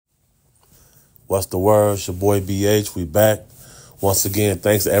What's the word? It's your boy BH. We back. Once again,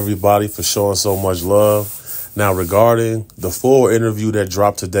 thanks to everybody for showing so much love. Now, regarding the full interview that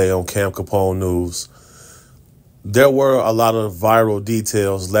dropped today on Cam Capone News, there were a lot of viral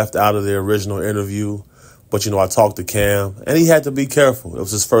details left out of the original interview. But, I talked to Cam, and he had to be careful. It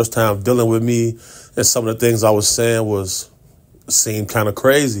was his first time dealing with me, and some of the things I was saying seemed kind of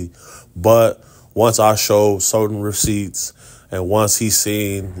crazy. But once I showed certain receipts, and once he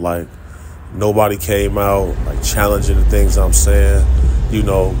seen, nobody came out, challenging the things I'm saying,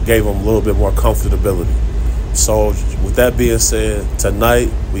 gave him a little bit more comfortability. So with that being said,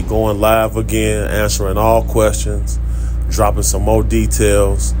 tonight we going live again, answering all questions, dropping some more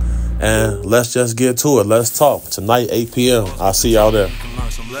details, and let's just get to it. Let's talk. Tonight, 8 p.m. I'll see y'all there.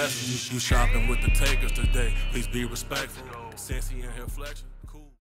 Learn some lessons. You shopping with the takers today. Please be respectful. Sensi in here flexion.